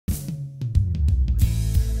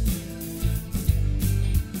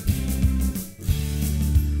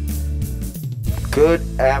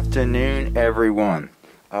Good afternoon, everyone.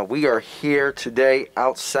 We are here today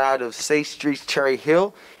outside of Safe Streets Cherry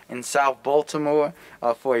Hill in South Baltimore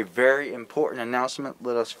for a very important announcement.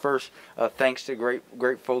 Let us first thanks to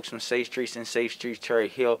great folks from Safe Streets and Safe Streets Cherry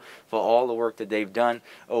Hill for all the work that they've done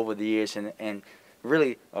over the years and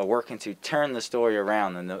really working to turn the story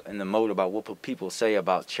around in the mode about what people say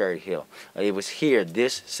about Cherry Hill. It was here,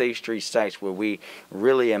 this Safe Street Sites, where we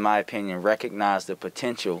really, in my opinion, recognize the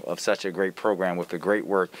potential of such a great program with the great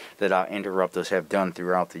work that our interrupters have done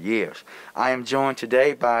throughout the years. I am joined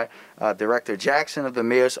today by Director Jackson of the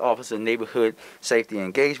Mayor's Office of Neighborhood Safety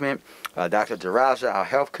Engagement, Dr. DeRaja, our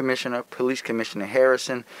Health Commissioner, Police Commissioner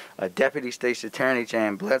Harrison, Deputy State's Attorney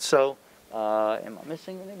Jan Bledsoe. Am I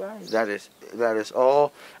missing anybody? That is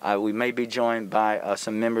all. We may be joined by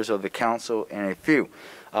some members of the council and a few.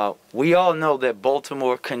 We all know that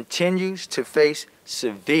Baltimore continues to face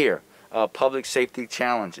severe public safety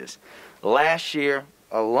challenges. Last year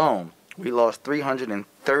alone, we lost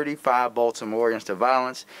 335 Baltimoreans to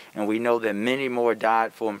violence, and we know that many more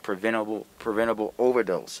died from preventable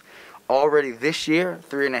overdose. Already this year,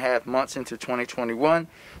 3.5 months into 2021,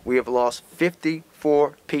 we have lost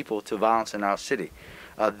 54 people to violence in our city.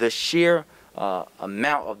 The sheer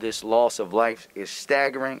amount of this loss of life is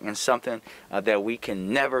staggering and something that we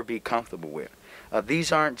can never be comfortable with.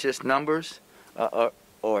 These aren't just numbers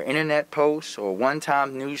or internet posts or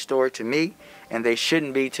one-time news story to me, and they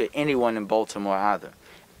shouldn't be to anyone in Baltimore either.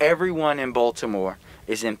 Everyone in Baltimore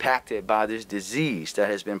is impacted by this disease that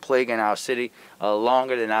has been plaguing our city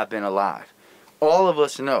longer than I've been alive. All of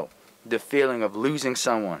us know the feeling of losing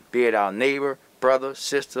someone, be it our neighbor, brother,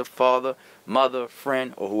 sister, father, mother,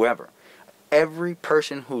 friend, or whoever. Every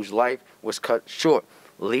person whose life was cut short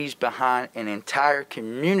leaves behind an entire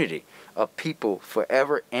community of people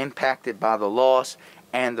forever impacted by the loss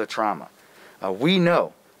and the trauma. We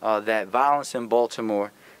know that violence in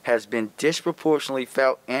Baltimore has been disproportionately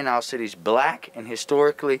felt in our city's black and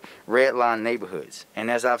historically redlined neighborhoods. And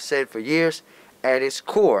as I've said for years, at its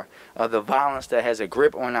core, the violence that has a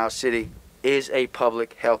grip on our city is a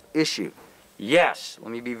public health issue. Yes,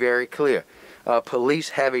 let me be very clear. Police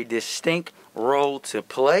have a distinct role to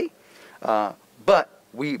play, but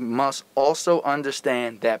we must also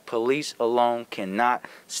understand that police alone cannot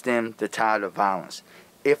stem the tide of violence.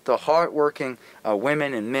 If the hardworking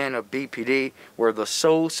women and men of BPD were the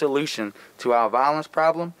sole solution to our violence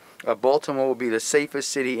problem, Baltimore would be the safest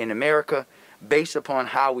city in America based upon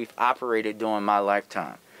how we've operated during my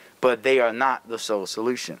lifetime. But they are not the sole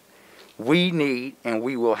solution. We need and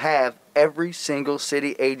we will have every single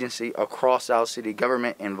city agency across our city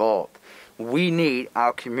government involved. We need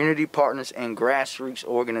our community partners and grassroots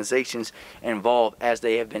organizations involved, as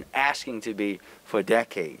they have been asking to be for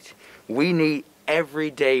decades. We need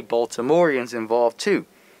everyday Baltimoreans involved too.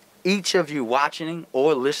 Each of you watching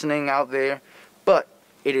or listening out there, but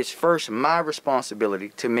it is first my responsibility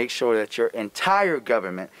to make sure that your entire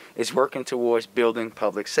government is working towards building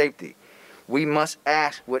public safety. We must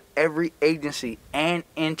ask what every agency and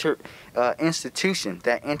institution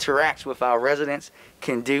that interacts with our residents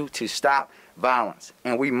can do to stop violence,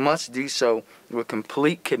 and we must do so with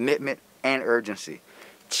complete commitment and urgency.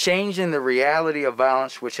 Changing the reality of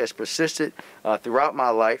violence, which has persisted throughout my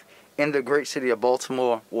life in the great city of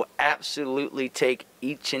Baltimore, will absolutely take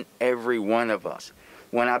each and every one of us.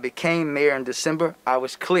 When I became mayor in December, I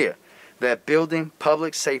was clear that building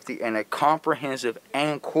public safety in a comprehensive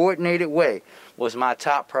and coordinated way was my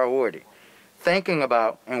top priority. Thinking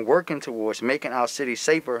about and working towards making our city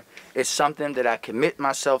safer is something that I commit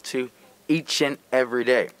myself to each and every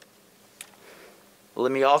day.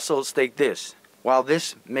 Let me also state this. While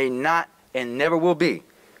this may not and never will be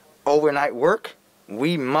overnight work,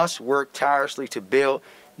 we must work tirelessly to build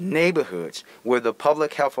neighborhoods where the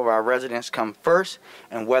public health of our residents come first,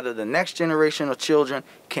 and where the next generation of children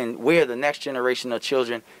can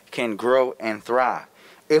grow and thrive.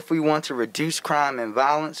 If we want to reduce crime and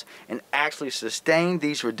violence and actually sustain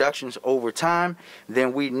these reductions over time,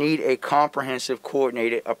 then we need a comprehensive,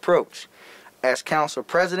 coordinated approach. As council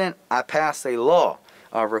president, I passed a law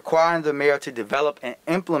requiring the mayor to develop and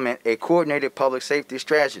implement a coordinated public safety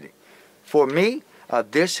strategy. For me,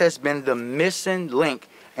 this has been the missing link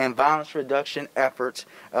in violence reduction efforts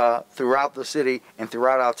throughout the city and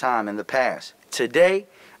throughout our time in the past. Today,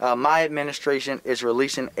 my administration is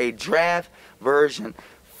releasing a draft version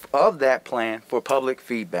of that plan for public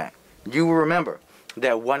feedback. You will remember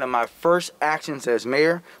that one of my first actions as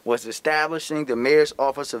mayor was establishing the Mayor's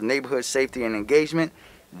Office of Neighborhood Safety and Engagement.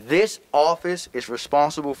 This office is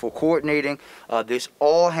responsible for coordinating this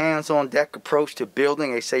all-hands-on-deck approach to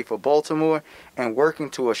building a safer Baltimore and working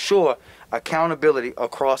to assure accountability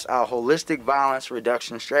across our holistic violence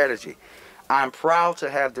reduction strategy. I'm proud to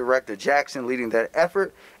have Director Jackson leading that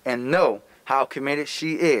effort and know how committed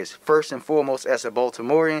she is, first and foremost as a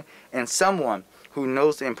Baltimorean and someone who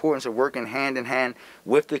knows the importance of working hand in hand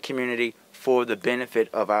with the community for the benefit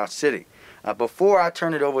of our city. Before I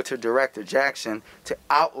turn it over to Director Jackson to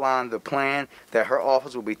outline the plan that her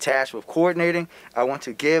office will be tasked with coordinating, I want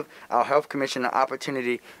to give our Health Commissioner an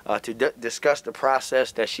opportunity to discuss the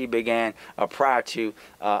process that she began prior to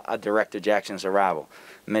Director Jackson's arrival.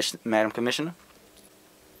 Madam Commissioner?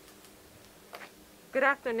 Good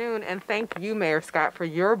afternoon, and thank you, Mayor Scott, for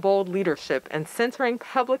your bold leadership in centering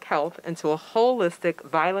public health into a holistic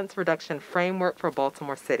violence reduction framework for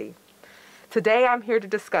Baltimore City. Today, I'm here to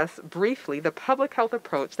discuss briefly the public health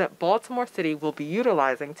approach that Baltimore City will be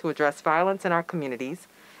utilizing to address violence in our communities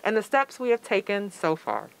and the steps we have taken so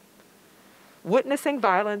far. Witnessing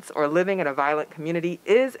violence or living in a violent community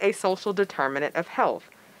is a social determinant of health,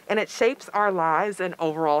 and it shapes our lives and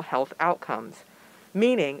overall health outcomes,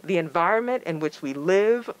 meaning the environment in which we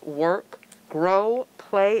live, work, grow,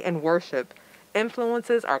 play, and worship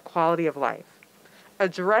influences our quality of life.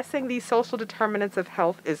 Addressing these social determinants of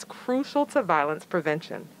health is crucial to violence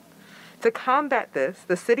prevention. To combat this,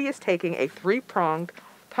 the city is taking a three-pronged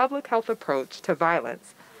public health approach to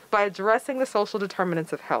violence by addressing the social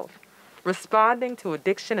determinants of health, responding to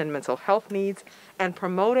addiction and mental health needs, and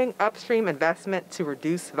promoting upstream investment to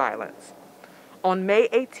reduce violence. On May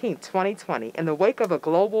 18, 2020, in the wake of a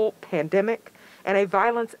global pandemic and a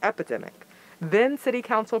violence epidemic, then City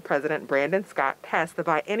Council President Brandon Scott passed the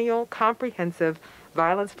biennial comprehensive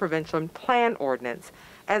Violence Prevention Plan Ordinance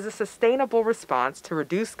as a sustainable response to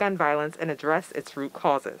reduce gun violence and address its root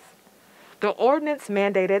causes. The ordinance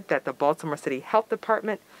mandated that the Baltimore City Health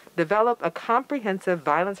Department develop a comprehensive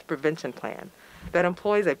violence prevention plan that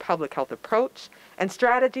employs a public health approach and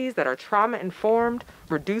strategies that are trauma-informed,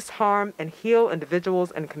 reduce harm, and heal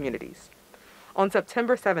individuals and communities. On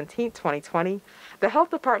September 17, 2020, the Health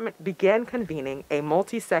Department began convening a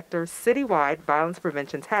multi-sector citywide violence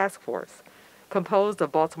prevention task force composed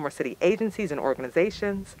of Baltimore City agencies and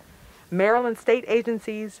organizations, Maryland state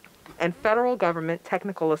agencies, and federal government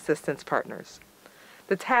technical assistance partners.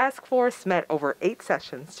 The task force met over 8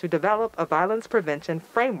 sessions to develop a violence prevention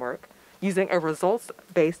framework using a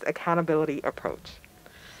results-based accountability approach.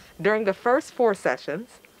 During the first 4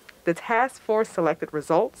 sessions, the task force selected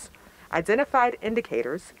results, identified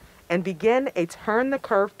indicators, and began a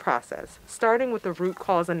turn-the-curve process, starting with the root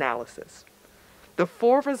cause analysis. The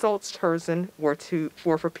 4 results chosen were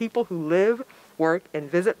for people who live, work,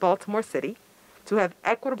 and visit Baltimore City to have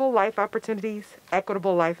equitable life opportunities,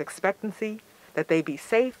 equitable life expectancy, that they be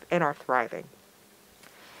safe and are thriving.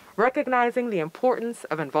 Recognizing the importance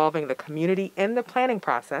of involving the community in the planning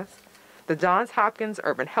process, the Johns Hopkins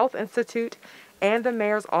Urban Health Institute and the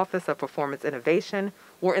Mayor's Office of Performance Innovation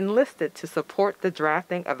were enlisted to support the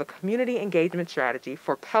drafting of a community engagement strategy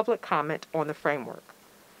for public comment on the framework.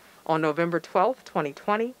 On November 12,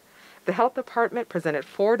 2020, the Health Department presented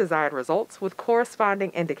 4 desired results with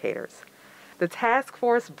corresponding indicators. The task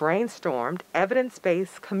force brainstormed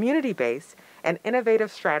evidence-based, community-based, and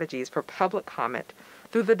innovative strategies for public comment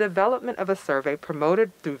through the development of a survey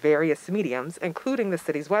promoted through various mediums, including the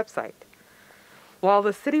city's website. While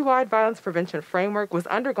the citywide violence prevention framework was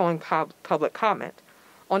undergoing public comment,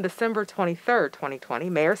 on December 23, 2020,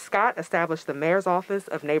 Mayor Scott established the Mayor's Office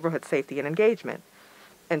of Neighborhood Safety and Engagement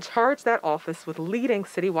and charged that office with leading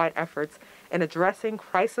citywide efforts in addressing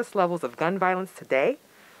crisis levels of gun violence today,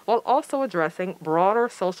 while also addressing broader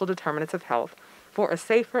social determinants of health for a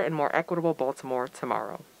safer and more equitable Baltimore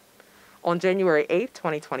tomorrow. On January 8,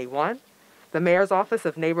 2021, the Mayor's Office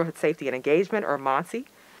of Neighborhood Safety and Engagement, or MONSE,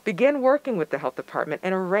 began working with the Health Department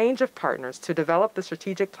and a range of partners to develop the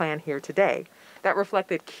strategic plan here today that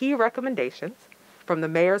reflected key recommendations from the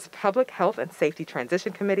Mayor's Public Health and Safety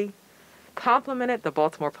Transition Committee, complemented the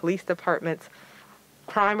Baltimore Police Department's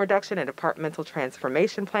Crime Reduction and Departmental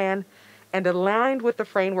Transformation Plan, and aligned with the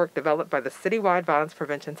framework developed by the Citywide Violence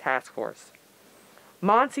Prevention Task Force.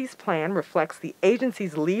 MONSE's plan reflects the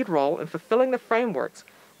agency's lead role in fulfilling the framework's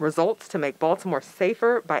results to make Baltimore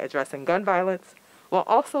safer by addressing gun violence, while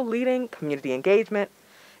also leading community engagement,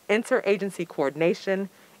 interagency coordination,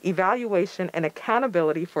 evaluation, and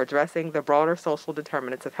accountability for addressing the broader social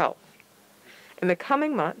determinants of health. In the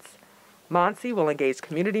coming months, MONSE will engage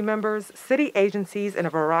community members, city agencies, and a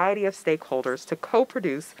variety of stakeholders to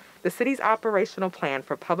co-produce the city's operational plan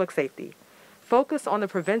for public safety, focus on the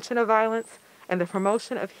prevention of violence and the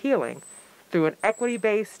promotion of healing through an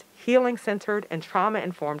equity-based, healing-centered, and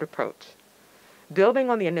trauma-informed approach. Building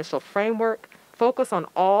on the initial framework, focus on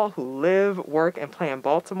all who live, work, and play in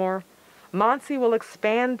Baltimore, MONSE will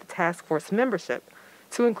expand the task force membership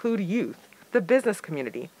to include youth, the business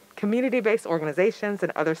community, community-based organizations,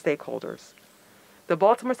 and other stakeholders. The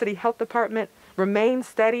Baltimore City Health Department remains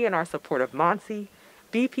steady in our support of MONSE,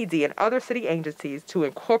 BPD, and other city agencies to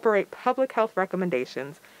incorporate public health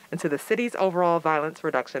recommendations into the city's overall violence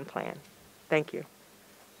reduction plan. Thank you.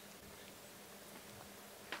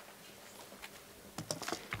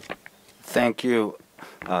 Thank you,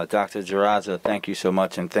 Dr. Jiraza. Thank you so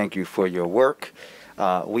much, and thank you for your work.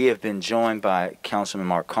 We have been joined by Councilman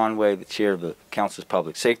Mark Conway, the chair of the Council's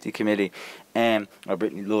Public Safety Committee, and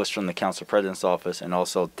Brittany Lewis from the Council President's Office, and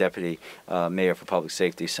also Deputy Mayor for Public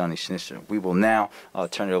Safety, Sonny Schnitzer. We will now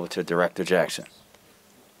turn it over to Director Jackson.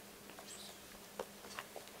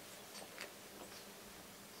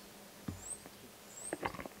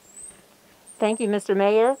 Thank you, Mr.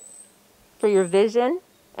 Mayor, for your vision,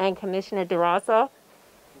 and Commissioner Diraza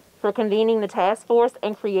for convening the task force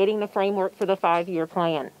and creating the framework for the 5-year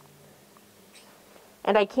plan.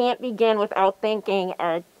 And I can't begin without thanking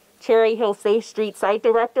our Cherry Hill Safe Street Site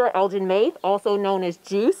Director, Elgin Maith, also known as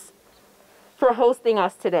Juice, for hosting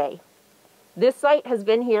us today. This site has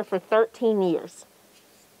been here for 13 years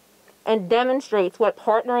and demonstrates what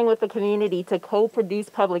partnering with the community to co-produce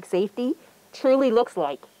public safety truly looks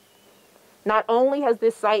like. Not only has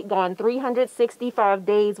this site gone 365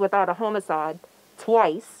 days without a homicide,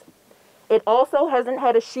 twice, it also hasn't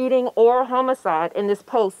had a shooting or a homicide in this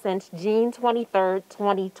post since June 23,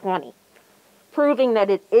 2020, proving that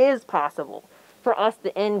it is possible for us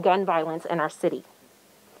to end gun violence in our city.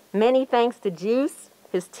 Many thanks to Juice,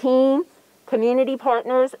 his team, community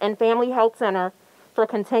partners, and Family Health Center for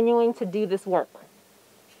continuing to do this work.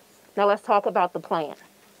 Now let's talk about the plan.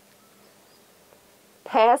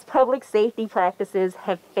 Past public safety practices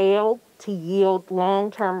have failed to yield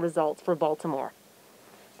long-term results for Baltimore.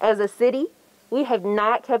 As a city, we have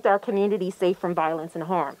not kept our community safe from violence and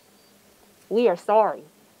harm. We are sorry.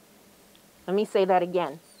 Let me say that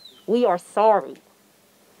again. We are sorry.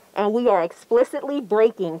 And we are explicitly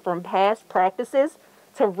breaking from past practices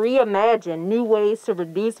to reimagine new ways to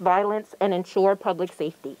reduce violence and ensure public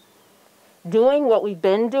safety. Doing what we've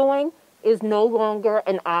been doing is no longer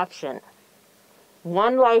an option.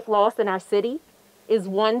 One life lost in our city is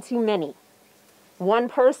one too many. One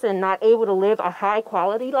person not able to live a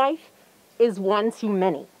high-quality life is one too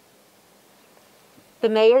many. The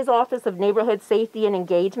Mayor's Office of Neighborhood Safety and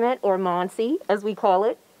Engagement, or MONSE, as we call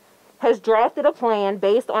it, has drafted a plan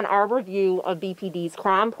based on our review of BPD's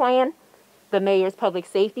crime plan, the Mayor's public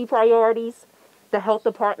safety priorities, the Health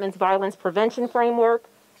Department's violence prevention framework,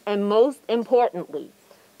 and most importantly,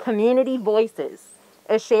 community voices,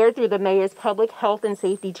 as shared through the Mayor's Public Health and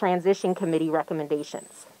Safety Transition Committee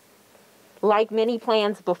recommendations. Like many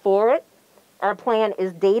plans before it, our plan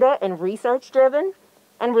is data and research driven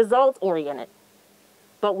and results oriented.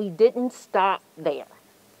 But we didn't stop there.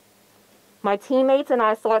 My teammates and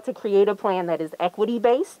I sought to create a plan that is equity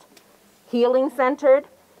based, healing centered,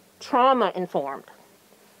 trauma informed.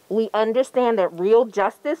 We understand that real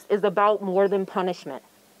justice is about more than punishment.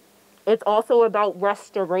 It's also about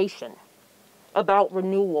restoration, about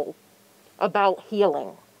renewal, about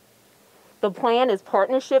healing. The plan is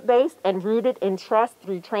partnership-based and rooted in trust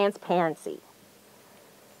through transparency.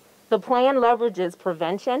 The plan leverages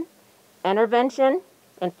prevention, intervention,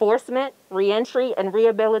 enforcement, reentry, and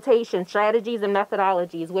rehabilitation strategies and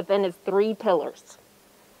methodologies within its 3 pillars.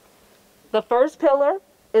 The first pillar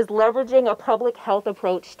is leveraging a public health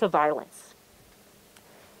approach to violence.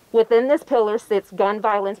 Within this pillar sits gun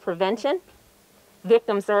violence prevention,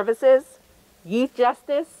 victim services, youth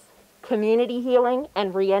justice, community healing,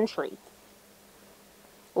 and reentry.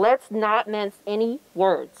 Let's not mince any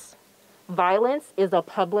words. Violence is a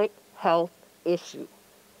public health issue.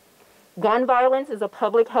 Gun violence is a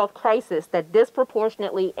public health crisis that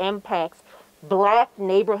disproportionately impacts Black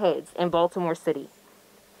neighborhoods in Baltimore City.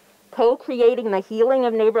 Co-creating the healing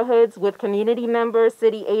of neighborhoods with community members,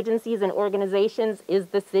 city agencies, and organizations is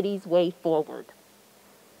the city's way forward.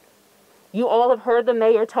 You all have heard the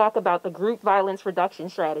mayor talk about the Group Violence Reduction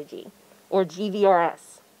Strategy, or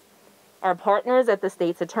GVRS. Our partners at the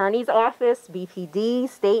state's attorney's office, BPD,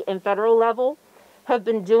 state and federal level, have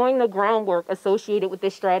been doing the groundwork associated with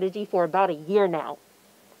this strategy for about a year now.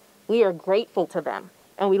 We are grateful to them,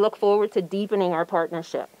 and we look forward to deepening our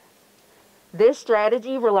partnership. This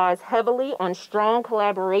strategy relies heavily on strong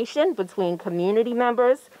collaboration between community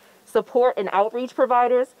members, support and outreach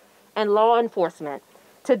providers, and law enforcement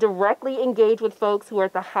to directly engage with folks who are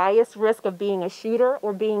at the highest risk of being a shooter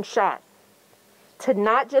or being shot, to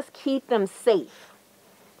not just keep them safe,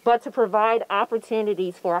 but to provide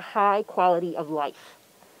opportunities for a high quality of life.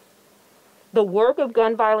 The work of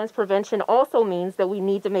gun violence prevention also means that we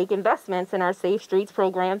need to make investments in our Safe Streets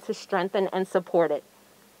program to strengthen and support it.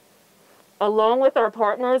 Along with our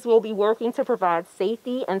partners, we'll be working to provide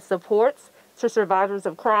safety and supports to survivors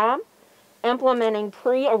of crime, implementing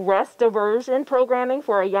pre-arrest diversion programming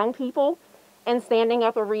for our young people, and standing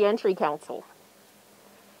up a reentry council.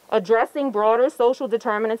 Addressing broader social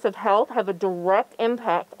determinants of health have a direct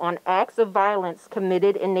impact on acts of violence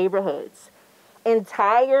committed in neighborhoods.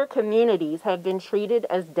 Entire communities have been treated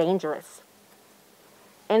as dangerous.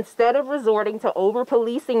 Instead of resorting to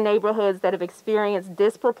over-policing neighborhoods that have experienced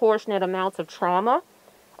disproportionate amounts of trauma,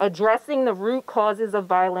 addressing the root causes of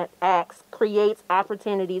violent acts creates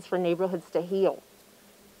opportunities for neighborhoods to heal.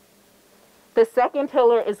 The second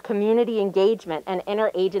pillar is community engagement and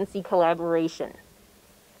interagency collaboration.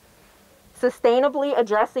 Sustainably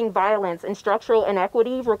addressing violence and structural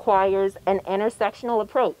inequity requires an intersectional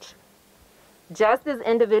approach. Just as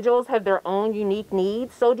individuals have their own unique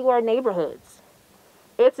needs, so do our neighborhoods.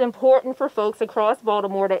 It's important for folks across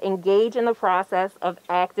Baltimore to engage in the process of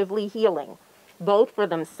actively healing, both for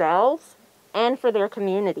themselves and for their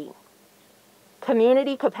community.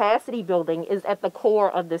 Community capacity building is at the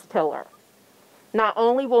core of this pillar. Not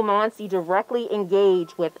only will MONSE directly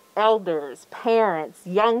engage with elders, parents,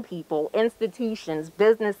 young people, institutions,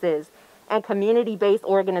 businesses, and community-based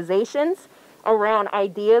organizations around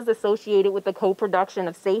ideas associated with the co-production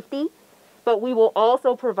of safety, but we will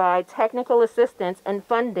also provide technical assistance and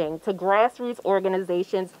funding to grassroots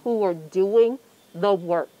organizations who are doing the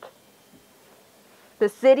work. The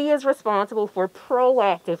city is responsible for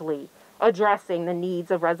proactively addressing the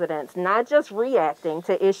needs of residents, not just reacting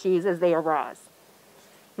to issues as they arise.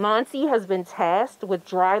 MONSE has been tasked with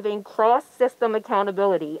driving cross-system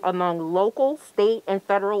accountability among local, state, and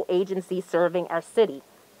federal agencies serving our city.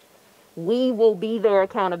 We will be their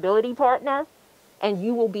accountability partner, and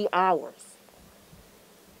you will be ours.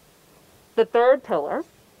 The third pillar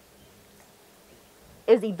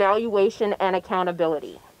is evaluation and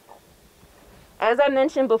accountability. As I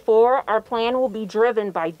mentioned before, our plan will be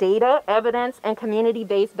driven by data, evidence, and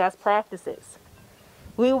community-based best practices.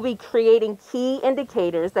 We will be creating key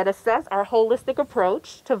indicators that assess our holistic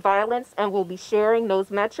approach to violence, and we'll be sharing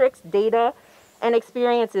those metrics, data, and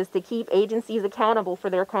experiences to keep agencies accountable for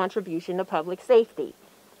their contribution to public safety.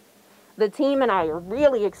 The team and I are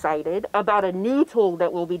really excited about a new tool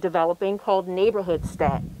that we'll be developing called Neighborhood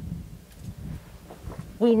Stat.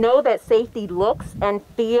 We know that safety looks and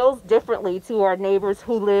feels differently to our neighbors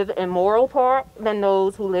who live in Morrill Park than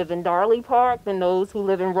those who live in Darley Park, than those who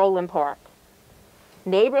live in Roland Park.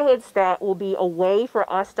 Neighborhood Stat will be a way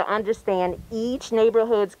for us to understand each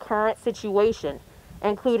neighborhood's current situation,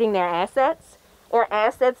 including their assets or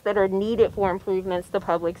assets that are needed for improvements to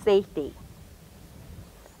public safety.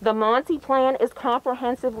 The MONSE plan is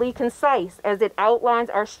comprehensively concise as it outlines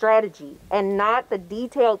our strategy and not the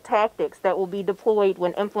detailed tactics that will be deployed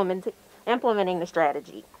when implementing the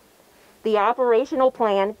strategy. The operational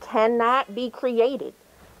plan cannot be created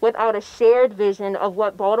without a shared vision of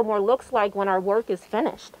what Baltimore looks like when our work is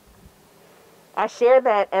finished. I share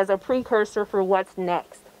that as a precursor for what's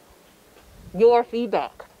next. Your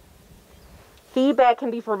feedback. Feedback can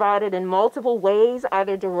be provided in multiple ways,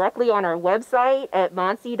 either directly on our website at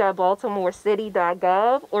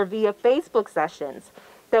monse.baltimorecity.gov or via Facebook sessions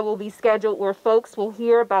that will be scheduled where folks will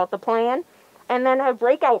hear about the plan and then have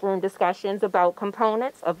breakout room discussions about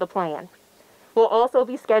components of the plan. We'll also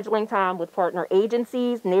be scheduling time with partner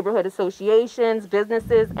agencies, neighborhood associations,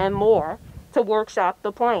 businesses, and more to workshop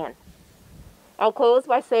the plan. I'll close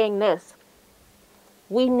by saying this.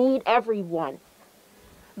 We need everyone.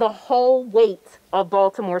 The whole weight of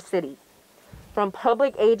Baltimore City, from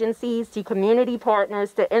public agencies to community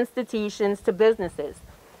partners to institutions to businesses,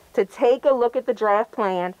 to take a look at the draft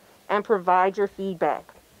plan and provide your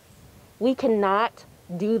feedback. We cannot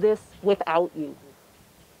do this without you.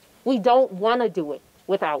 We don't want to do it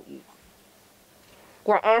without you.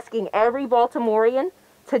 We're asking every Baltimorean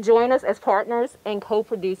to join us as partners in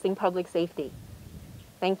co-producing public safety.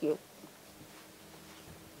 Thank you.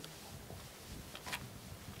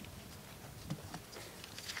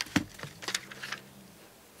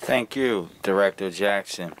 Thank you, Director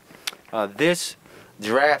Jackson. This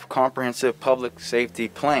draft comprehensive public safety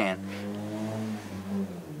plan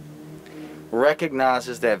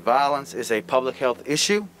recognizes that violence is a public health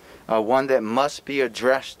issue, one that must be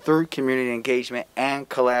addressed through community engagement and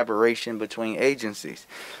collaboration between agencies.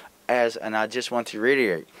 And I just want to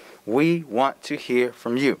reiterate, we want to hear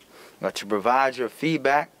from you. To provide your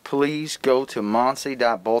feedback, please go to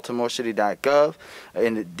monse.baltimorecity.gov.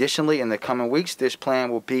 And additionally, in the coming weeks, this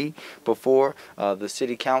plan will be before the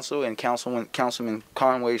City Council and Councilman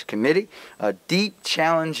Conway's committee. Deep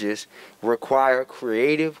challenges require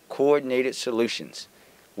creative, coordinated solutions.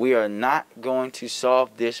 We are not going to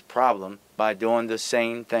solve this problem by doing the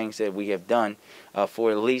same things that we have done for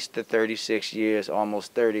at least the 36 years,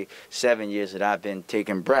 almost 37 years that I've been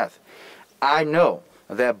taking breath. I know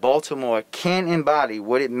that Baltimore can embody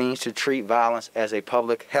what it means to treat violence as a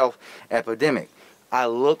public health epidemic. I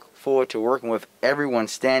look forward to working with everyone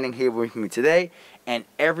standing here with me today and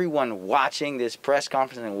everyone watching this press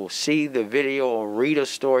conference and will see the video or read a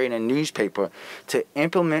story in a newspaper to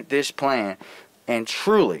implement this plan and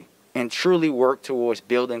truly work towards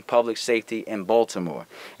building public safety in Baltimore.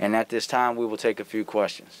 And at this time, we will take a few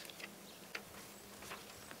questions.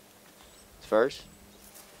 First,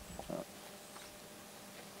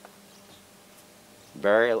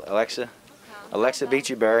 Barry, Alexa. Alexa beat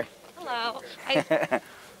you, Barry. Hello.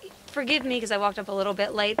 Forgive me because I walked up a little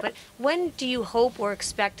bit late, but when do you hope or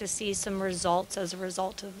expect to see some results as a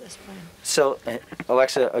result of this plan? So,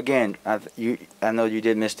 Alexa, again, I know you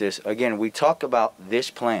did miss this. Again, we talk about this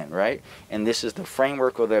plan, right? And this is the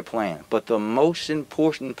framework of their plan. But the most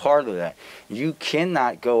important part of that, you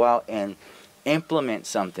cannot go out and implement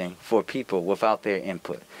something for people without their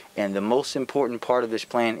input. And the most important part of this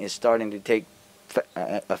plan is starting to take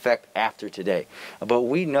effect after today. But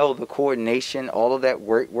we know the coordination, all of that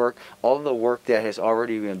work, all of the work that has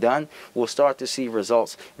already been done, we'll start to see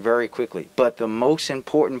results very quickly. But the most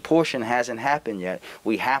important portion hasn't happened yet.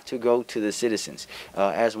 We have to go to the citizens.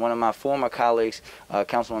 As one of my former colleagues,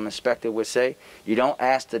 Councilwoman Spector, would say, you don't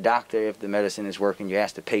ask the doctor if the medicine is working, you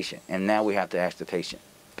ask the patient. And now we have to ask the patient.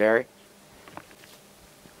 Barry?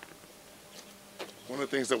 One of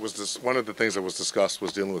the things that was discussed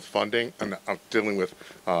was dealing with funding and dealing with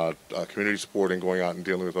community support and going out and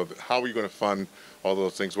dealing with how are you going to fund all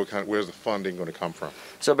those things? Where's the funding going to come from?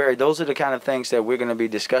 So Barry, those are the kind of things that we're going to be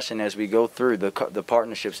discussing as we go through the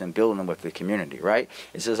partnerships and building them with the community, right?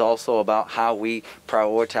 This is also about how we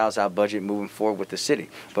prioritize our budget moving forward with the city.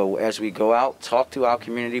 But as we go out, talk to our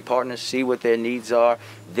community partners, see what their needs are,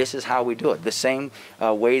 this is how we do it. The same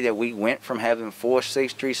way that we went from having 4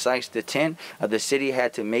 Safe Street sites to 10, the city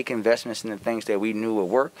had to make investments in the things that we knew would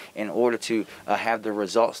work in order to have the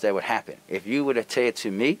results that would happen. If you would have said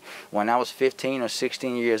to me when I was 15 or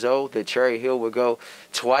 16 years old that Cherry Hill would go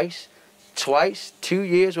twice, 2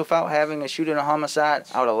 years without having a shooting or homicide,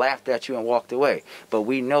 I would have laughed at you and walked away. But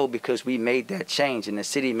we know because we made that change and the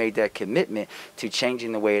city made that commitment to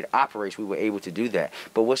changing the way it operates, we were able to do that.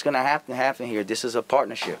 But what's going to happen here, this is a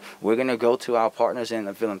partnership. We're going to go to our partners in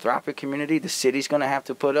the philanthropic community. The city's going to have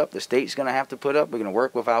to put up. The state's going to have to put up. We're going to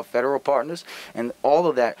work with our federal partners. And all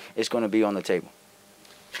of that is going to be on the table.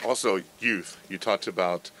 Also, youth. You talked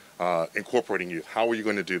about incorporating youth. How are you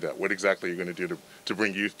going to do that? What exactly are you going to do to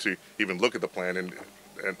bring youth to even look at the plan and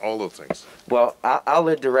all those things? Well, I'll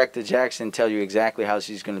let Director Jackson tell you exactly how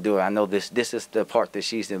she's going to do it. I know this is the part that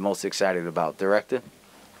she's the most excited about. Director?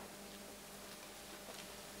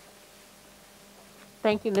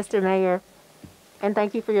 Thank you, Mr. Mayor, and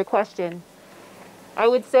thank you for your question. I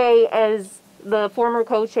would say, as the former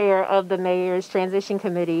co-chair of the Mayor's Transition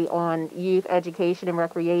Committee on Youth Education and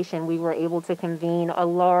Recreation, we were able to convene a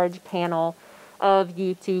large panel of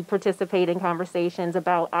youth to participate in conversations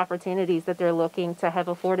about opportunities that they're looking to have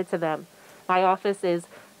afforded to them. My office is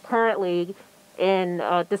currently in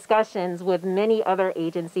discussions with many other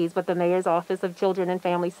agencies, but the Mayor's Office of Children and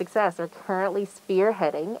Family Success are currently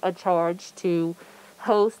spearheading a charge to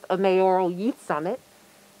host a mayoral youth summit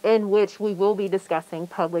in which we will be discussing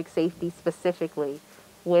public safety specifically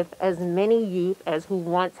with as many youth as who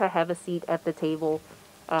want to have a seat at the table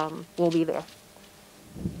will be there.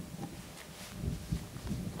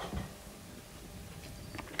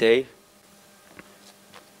 Dave?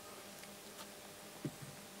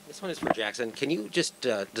 This one is for Jackson. Can you just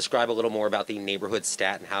describe a little more about the neighborhood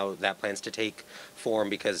stat and how that plans to take form?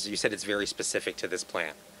 Because you said it's very specific to this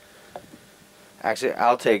plan. Actually,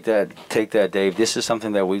 I'll take that, Dave. This is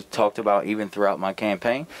something that we've talked about even throughout my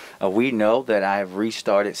campaign. We know that I have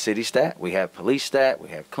restarted City Stat. We have Police Stat. We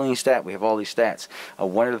have Clean Stat. We have all these stats.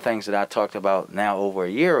 One of the things that I talked about now over a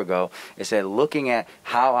year ago is that looking at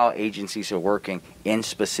how our agencies are working in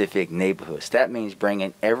specific neighborhoods. That means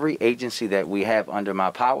bringing every agency that we have under my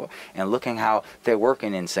power and looking how they're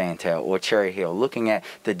working in Sandtel or Cherry Hill, looking at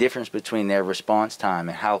the difference between their response time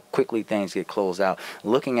and how quickly things get closed out,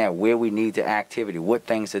 looking at where we need to activity, what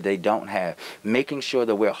things that they don't have, making sure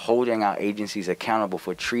that we're holding our agencies accountable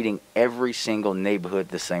for treating every single neighborhood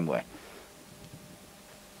the same way.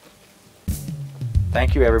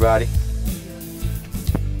 Thank you, everybody.